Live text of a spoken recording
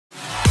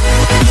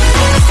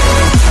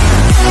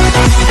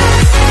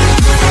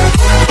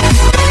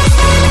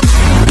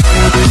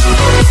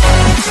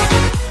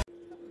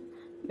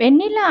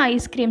Vanilla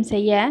ice cream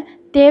செய்ய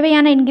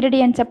தேவையான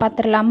இன்க்ரீடியன்ட்ஸை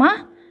பார்த்துடலாமா?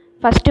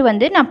 ஃபஸ்ட்டு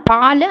வந்து நான்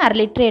பால் 1/2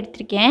 லிட்டர்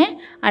எடுத்திருக்கேன்.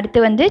 அடுத்து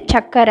வந்து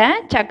சர்க்கரை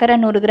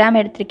 100 கிராம்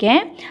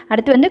எடுத்திருக்கேன்.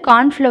 அடுத்து வந்து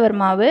கார்ன்ஃப்ளவர்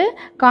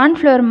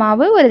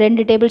மாவு ஒரு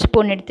 2 டேபிள்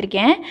ஸ்பூன்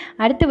எடுத்திருக்கேன்.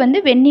 அடுத்து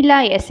வந்து வெண்ணிலா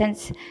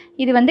எசன்ஸ்.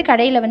 இது வந்து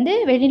கடையில் வந்து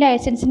வெண்ணிலா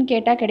எசன்ஸ்னு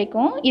கேட்டால்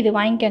கிடைக்கும், இது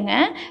வாங்கிக்கோங்க.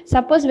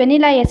 சப்போஸ்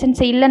வெண்ணிலா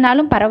எசன்ஸ்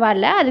இல்லைனாலும்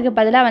பரவாயில்ல, அதுக்கு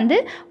பதிலாக வந்து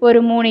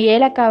ஒரு 3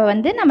 ஏலக்காவை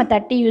வந்து நம்ம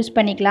தட்டி யூஸ்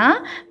பண்ணிக்கலாம்.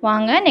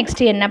 வாங்க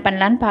நெக்ஸ்ட்டு என்ன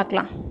பண்ணலான்னு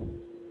பார்க்கலாம்.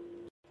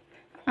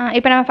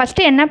 இப்போ நம்ம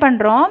ஃபஸ்ட்டு என்ன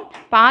பண்ணுறோம்,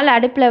 பால்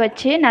அடுப்பில்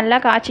வச்சு நல்லா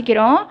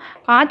காய்ச்சிக்கிறோம்.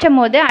 காய்ச்சும்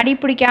போது அடி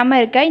பிடிக்காமல்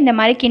இருக்க இந்த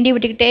மாதிரி கிண்டி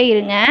விட்டுக்கிட்டே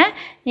இருங்க.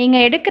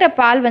 நீங்கள் எடுக்கிற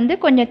பால் வந்து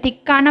கொஞ்சம்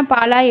திக்கான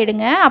பாலாக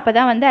எடுங்க, அப்போ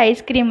தான் வந்து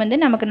ஐஸ்கிரீம் வந்து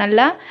நமக்கு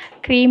நல்லா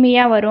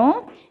க்ரீமியாக வரும்.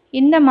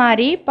 இந்த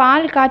மாதிரி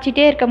பால்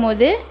காய்ச்சிட்டே இருக்கும்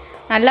போது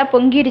நல்லா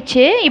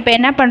பொங்கிடுச்சு. இப்போ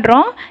என்ன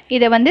பண்ணுறோம்,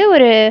 இதை வந்து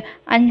ஒரு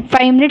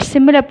 5 மினிட்ஸ்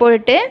சிம்மில்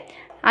போட்டுட்டு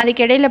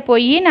அதுக்கிடையில்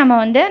போய் நம்ம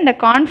வந்து அந்த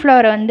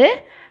கார்ன்ஃப்ளவரை வந்து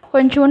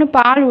கொஞ்சோண்டு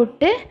பால்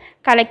விட்டு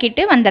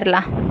கலக்கிட்டு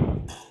வந்துடலாம்.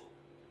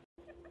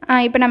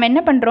 இப்போ நம்ம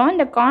என்ன பண்ணுறோம்,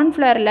 இந்த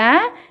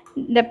கார்ன்ஃப்ளவரில்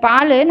இந்த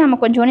பால் நம்ம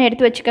கொஞ்சோண்டு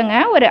எடுத்து வச்சுக்கோங்க,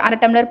 ஒரு 1/2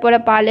 டம்ளர் போல்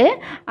பால்.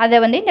 அதை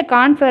வந்து இந்த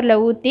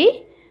கார்ன்ஃப்ளவரில் ஊற்றி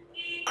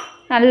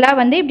நல்லா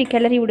வந்து இப்படி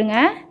கிளறி விடுங்க.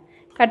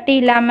 கட்டி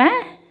இல்லாமல்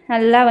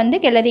நல்லா வந்து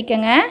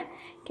கிளறிக்கங்க.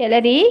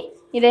 கிளறி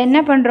இதை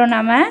என்ன பண்ணுறோம்,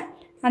 நம்ம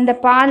அந்த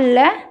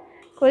பாலில்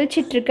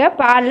கொதிச்சிட்ருக்க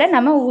பாலில்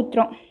நம்ம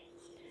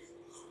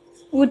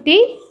ஊற்றி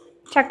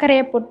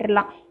சர்க்கரையை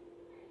போட்டுடலாம்.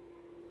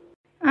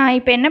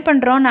 இப்போ என்ன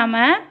பண்ணுறோம், நாம்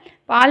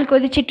பால்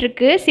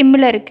கொதிச்சிட்ருக்கு,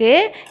 சிம்மில்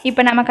இருக்குது.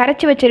 இப்போ நம்ம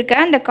கரைச்சி வச்சுருக்க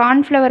அந்த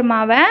கார்ன்ஃப்ளவர்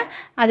மாவை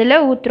அதில்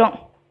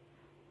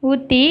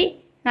ஊற்றி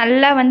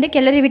நல்லா வந்து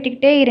கிளறி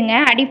விட்டுக்கிட்டே இருங்க.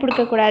 அடி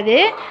பிடிக்கக்கூடாது,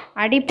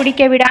 அடி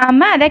பிடிக்க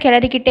விடாமல் அதை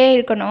கிளறிக்கிட்டே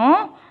இருக்கணும்.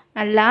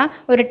 நல்லா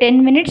ஒரு 10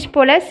 மினிட்ஸ்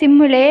போல்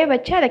சிம்மிலே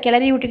வச்சு அதை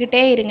கிளறி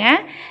விட்டுக்கிட்டே இருங்க.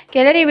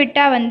 கிளறி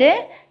விட்டால் வந்து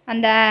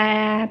அந்த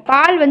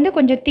பால் வந்து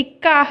கொஞ்சம்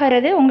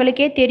திக்காகிறது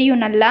உங்களுக்கே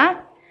தெரியும் நல்லா.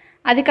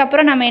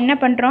 அதுக்கப்புறம் நம்ம என்ன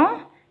பண்ணுறோம்,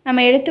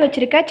 நம்ம எடுத்து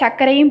வச்சுருக்க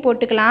சர்க்கரையும்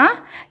போட்டுக்கலாம்.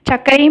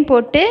 சர்க்கரையும்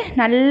போட்டு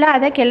நல்லா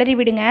அதை கிளறி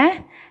விடுங்க.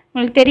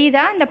 உங்களுக்கு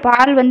தெரியுதா, இந்த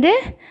பால் வந்து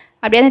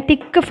அப்படியே அந்த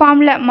திக்கு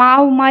ஃபார்மில்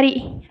மாவு மாதிரி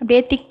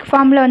அப்படியே திக்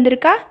ஃபார்மில்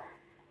வந்திருக்கா?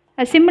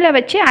 சிம்மில்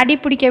வச்சு அடி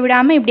பிடிக்க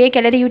விடாமல் இப்படியே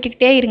கிளறி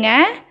விட்டுக்கிட்டே இருங்க.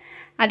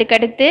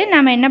 அதுக்கடுத்து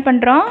நம்ம என்ன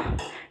பண்ணுறோம்,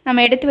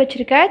 நம்ம எடுத்து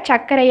வச்சுருக்க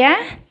சர்க்கரையை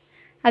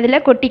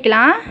அதில்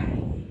கொட்டிக்கலாம்.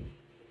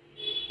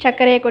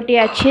 சர்க்கரையை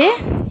கொட்டியாச்சு.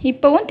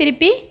 இப்போவும்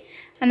திருப்பி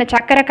அந்த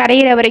சர்க்கரை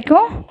கரையிற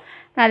வரைக்கும்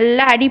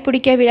நல்லா அடி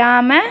பிடிக்க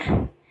விடாமல்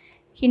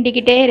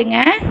கிண்டிக்கிட்டே இருங்க.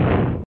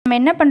 நம்ம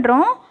என்ன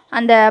பண்ணுறோம்,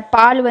 அந்த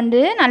பால் வந்து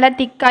நல்லா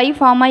திக்காகி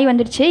ஃபார்ம் ஆகி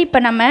வந்துடுச்சு. இப்போ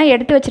நம்ம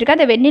எடுத்து வச்சுருக்க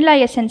அந்த வெண்ணிலா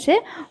எசன்ஸு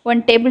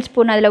 1 டேபிள்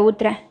ஸ்பூன் அதில்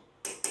ஊற்றி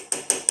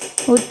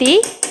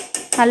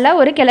நல்லா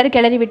ஒரு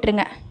கிளறி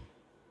விட்டுருங்க.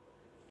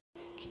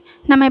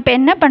 நம்ம இப்போ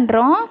என்ன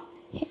பண்ணுறோம்,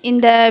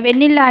 இந்த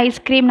வெண்ணிலா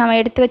ஐஸ்கிரீம் நம்ம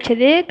எடுத்து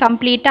வச்சது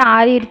கம்ப்ளீட்டாக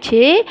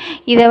ஆறிடுச்சு.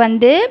 இதை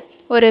வந்து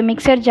ஒரு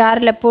மிக்சர்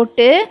ஜாரில்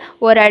போட்டு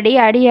ஒரு அடி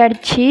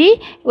அடித்து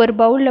ஒரு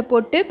பவுலில்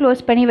போட்டு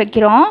க்ளோஸ் பண்ணி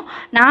வைக்கிறோம்.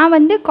 நான்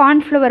வந்து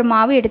கார்ன்ஃப்ளவர்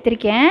மாவு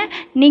எடுத்திருக்கேன்.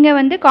 நீங்கள்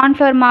வந்து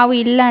கார்ன்ஃப்ளவர் மாவு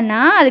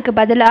இல்லைன்னா அதுக்கு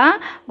பதிலாக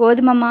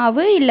கோதுமை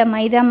மாவு இல்லை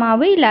மைதா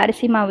மாவு இல்லை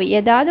அரிசி மாவு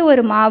ஏதாவது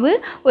ஒரு மாவு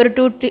ஒரு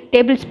 2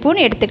 டேபிள்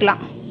ஸ்பூன்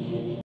எடுத்துக்கலாம்.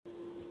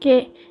 ஓகே,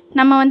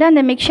 நம்ம வந்து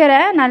அந்த மிக்சரை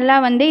நல்லா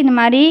வந்து இந்த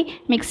மாதிரி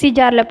மிக்ஸி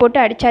ஜாரில் போட்டு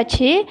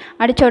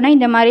அடித்தோன்னா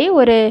இந்த மாதிரி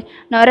ஒரு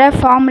நுரை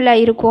ஃபார்மில்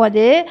இருக்கும்.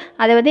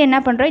 அதை வந்து என்ன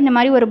பண்ணுறோம், இந்த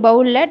மாதிரி ஒரு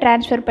பவுலில்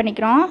ட்ரான்ஸ்ஃபர்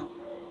பண்ணிக்கிறோம்.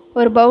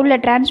 ஒரு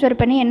பவுலில் ட்ரான்ஸ்ஃபர்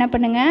பண்ணி என்ன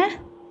பண்ணுங்கள்,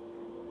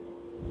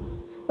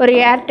 ஒரு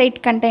ஏர்டைட்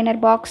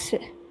கண்டெய்னர் பாக்ஸு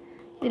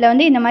இதில்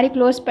வந்து இந்த மாதிரி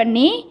க்ளோஸ்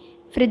பண்ணி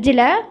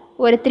ஃப்ரிட்ஜில்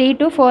ஒரு 3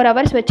 to 4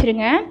 ஹவர்ஸ்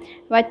வச்சுருங்க.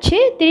 வச்சு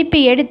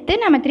திருப்பி எடுத்து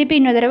நம்ம திருப்பி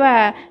இன்னொரு தடவை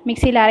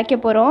மிக்சியில் அரைக்க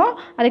போகிறோம்.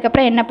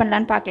 அதுக்கப்புறம் என்ன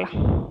பண்ணலான்னு பார்க்கலாம்.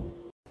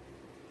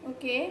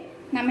 ஓகே,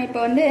 நம்ம இப்போ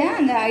வந்து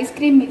அந்த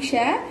ஐஸ்கிரீம்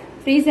மிக்சர்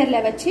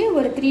ஃப்ரீசரில் வச்சு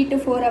ஒரு 3 to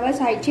 4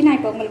 ஹவர்ஸ் ஆயிடுச்சு. நான்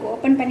இப்போ உங்களுக்கு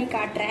ஓப்பன் பண்ணி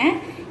காட்டுறேன்.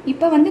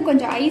 இப்போ வந்து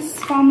கொஞ்சம் ஐஸ்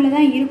ஃபார்மில்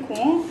தான்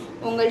இருக்கும்.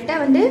 உங்கள்கிட்ட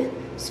வந்து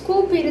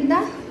ஸ்கூப்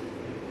இருந்தால்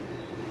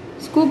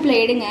ஸ்கூப்பில்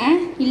எடுங்க,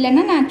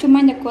 இல்லைன்னா நான்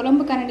சும்மா இந்த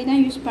குழம்பு கரண்டி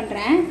தான் யூஸ்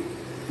பண்ணுறேன்.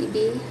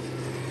 இப்படி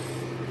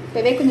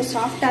இப்போவே கொஞ்சம்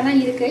சாஃப்டாக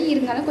தான் இருக்குது,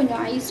 இருந்தாலும்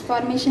கொஞ்சம் ஐஸ்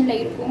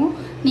ஃபார்மேஷனில் இருக்கும்.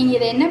 நீங்கள்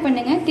இதை என்ன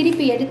பண்ணுங்கள்,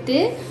 திருப்பி எடுத்து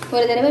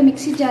ஒரு தடவை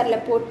மிக்ஸி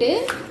ஜாரில் போட்டு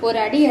ஒரு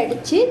அடி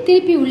அடித்து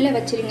திருப்பி உள்ளே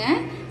வச்சுருங்க.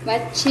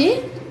 வச்சு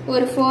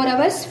ஒரு 4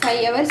 ஹவர்ஸ்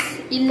 5 ஹவர்ஸ்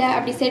இல்லை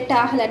அப்படி செட்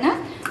ஆகலைன்னா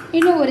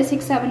இன்னும் ஒரு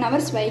 6-7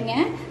 ஹவர்ஸ் வைங்க.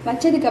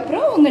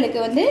 வச்சதுக்கப்புறம் உங்களுக்கு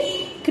வந்து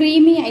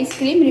க்ரீமி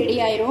ஐஸ்கிரீம் ரெடி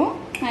ஆயிரும்.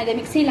 நான் இதை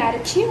மிக்சியில்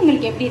அரைச்சி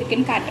உங்களுக்கு எப்படி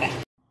இருக்குன்னு காட்டுறேன்.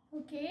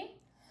 ஓகே,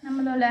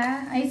 நம்மளோட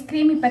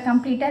ஐஸ்கிரீம் இப்போ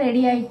கம்ப்ளீட்டாக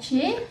ரெடி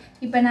ஆயிடுச்சு.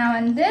 இப்போ நான்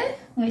வந்து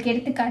உங்களுக்கு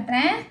எடுத்து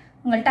காட்டுறேன்.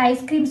 உங்கள்கிட்ட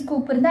ஐஸ்கிரீம்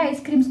ஸ்கூப் இருந்தால்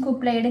ஐஸ்கிரீம்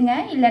ஸ்கூப்பில் எடுங்க,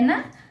 இல்லைன்னா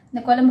இந்த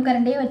குழம்பு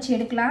கரண்டியே வச்சு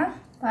எடுக்கலாம்.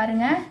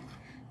 பாருங்கள்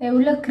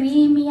எவ்வளோ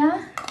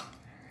க்ரீமியாக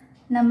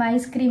நம்ம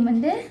ஐஸ்கிரீம்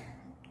வந்து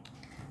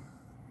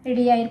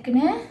ரெடி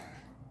ஆகிருக்குன்னு.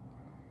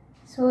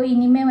 ஸோ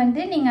இனிமேல்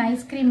வந்து நீங்கள்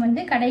ஐஸ்கிரீம்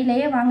வந்து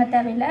கடையிலையே வாங்க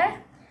தேவையில்லை,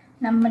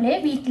 நம்மளே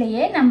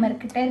வீட்டிலையே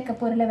நம்மக்கிட்ட இருக்க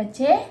பொருளை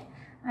வச்சு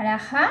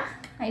அழகாக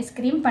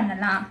ஐஸ்கிரீம்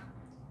பண்ணலாம்.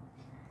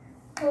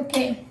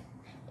 ஓகே,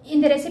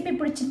 இந்த ரெசிபி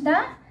பிடிச்சிருந்தா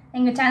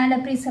எங்கள் சேனலை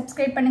ப்ளீஸ்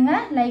சப்ஸ்கிரைப்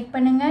பண்ணுங்கள், லைக்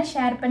பண்ணுங்கள்,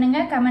 ஷேர்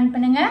பண்ணுங்கள், கமெண்ட்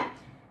பண்ணுங்கள்.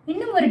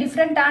 இன்னும் ஒரு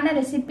டிஃப்ரெண்ட்டான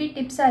ரெசிபி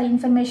டிப்ஸ் ஆர்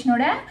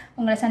இன்ஃபர்மேஷனோட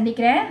உங்களை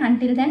சந்திக்கிறேன்.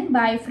 until then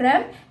bye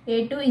from A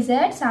to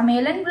Z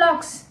சமையல் and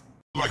vlogs.